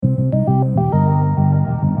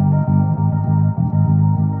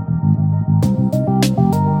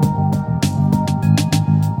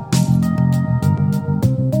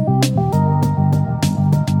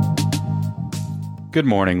Good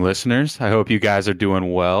morning, listeners. I hope you guys are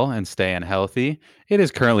doing well and staying healthy. It is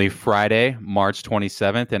currently Friday, March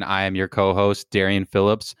 27th, and I am your co-host, Darian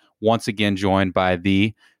Phillips, once again joined by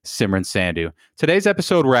the Simran Sandhu. Today's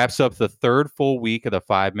episode wraps up the third full week of the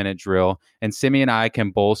 5-minute drill, and Simi and I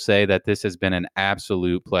can both say that this has been an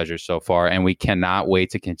absolute pleasure so far, and we cannot wait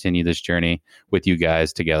to continue this journey with you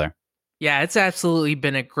guys together. Yeah, it's absolutely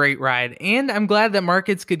been a great ride, and I'm glad that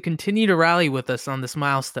markets could continue to rally with us on this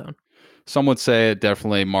milestone. Some would say it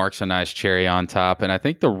definitely marks a nice cherry on top, and I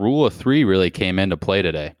think the rule of three really came into play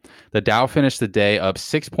today. The Dow finished the day up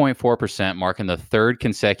 6.4%, marking the third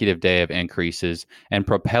consecutive day of increases and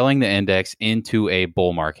propelling the index into a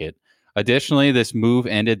bull market. Additionally, this move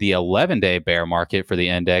ended the 11-day bear market for the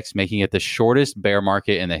index, making it the shortest bear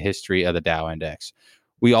market in the history of the Dow index.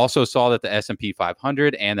 We also saw that the S&P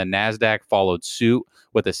 500 and the NASDAQ followed suit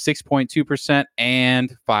with a 6.2%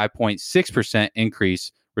 and 5.6%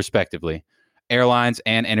 increase respectively. Airlines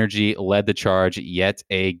and energy led the charge yet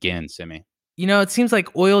again, Simi. You know, it seems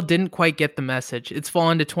like oil didn't quite get the message. It's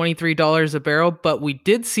fallen to $23 a barrel, but we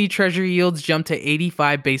did see treasury yields jump to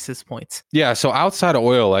 85 basis points. Yeah, so outside of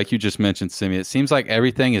oil, like you just mentioned, Simi, it seems like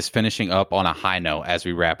everything is finishing up on a high note as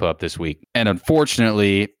we wrap up this week. And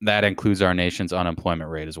unfortunately, that includes our nation's unemployment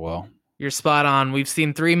rate as well. You're spot on. We've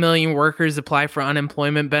seen 3 million workers apply for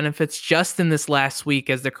unemployment benefits just in this last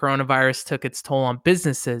week as the coronavirus took its toll on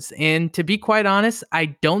businesses. And to be quite honest,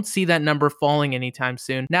 I don't see that number falling anytime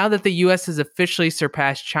soon, now that the US has officially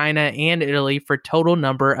surpassed China and Italy for total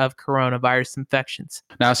number of coronavirus infections.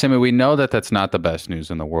 Now, Simi, we know that that's not the best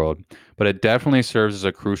news in the world, but it definitely serves as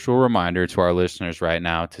a crucial reminder to our listeners right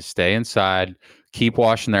now to stay inside, keep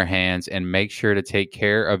washing their hands, and make sure to take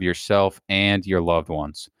care of yourself and your loved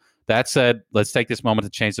ones. That said, let's take this moment to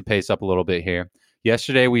change the pace up a little bit here.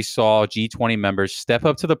 Yesterday, we saw G-20 members step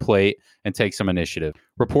up to the plate and take some initiative.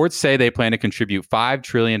 Reports say they plan to contribute $5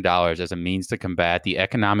 trillion as a means to combat the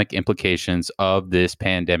economic implications of this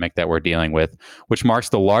pandemic that we're dealing with, which marks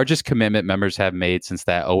the largest commitment members have made since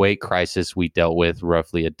that '08 crisis we dealt with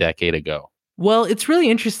roughly a decade ago. Well, it's really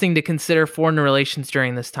interesting to consider foreign relations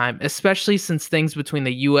during this time, especially since things between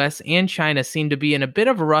the US and China seem to be in a bit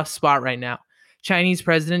of a rough spot right now. Chinese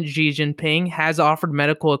President Xi Jinping has offered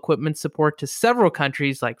medical equipment support to several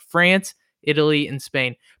countries like France, Italy, and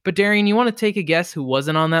Spain. But Darian, you want to take a guess who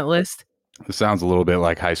wasn't on that list? It sounds a little bit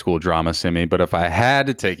like high school drama, Simi, but if I had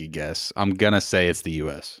to take a guess, I'm going to say it's the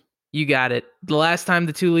U.S. You got it. The last time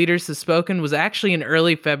the two leaders have spoken was actually in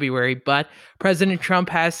early February, but President Trump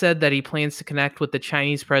has said that he plans to connect with the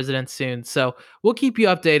Chinese president soon. So we'll keep you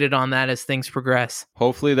updated on that as things progress.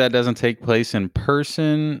 Hopefully that doesn't take place in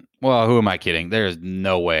person. Well, who am I kidding? There's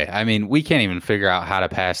no way. I mean, we can't even figure out how to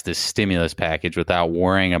pass this stimulus package without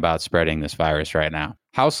worrying about spreading this virus right now.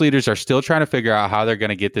 House leaders are still trying to figure out how they're going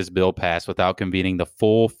to get this bill passed without convening the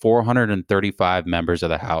full 435 members of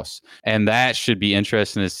the House. And that should be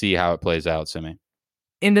interesting to see how it plays out, Simi.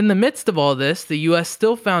 And in the midst of all this, the U.S.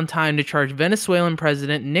 still found time to charge Venezuelan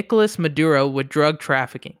President Nicolas Maduro with drug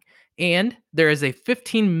trafficking. And there is a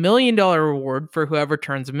 $15 million reward for whoever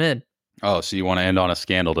turns him in. Oh, so you want to end on a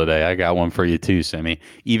scandal today? I got one for you too, Simi.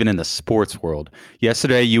 Even in the sports world.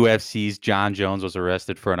 Yesterday, UFC's Jon Jones was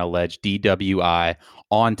arrested for an alleged DWI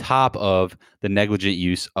on top of the negligent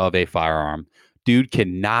use of a firearm. Dude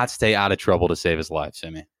cannot stay out of trouble to save his life,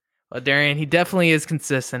 Simi. Well, Darian, he definitely is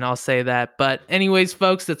consistent, I'll say that. But anyways,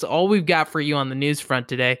 folks, that's all we've got for you on the news front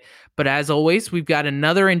today. But as always, we've got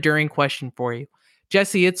another enduring question for you.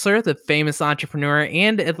 Jesse Itzler, the famous entrepreneur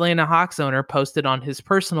and Atlanta Hawks owner, posted on his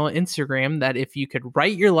personal Instagram that if you could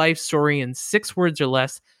write your life story in 6 words or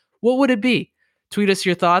less, what would it be? Tweet us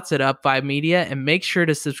your thoughts at Up5Media and make sure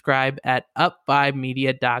to subscribe at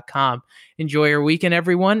up5media.com. Enjoy your weekend,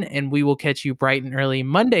 everyone, and we will catch you bright and early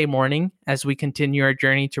Monday morning as we continue our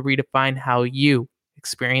journey to redefine how you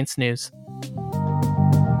experience news.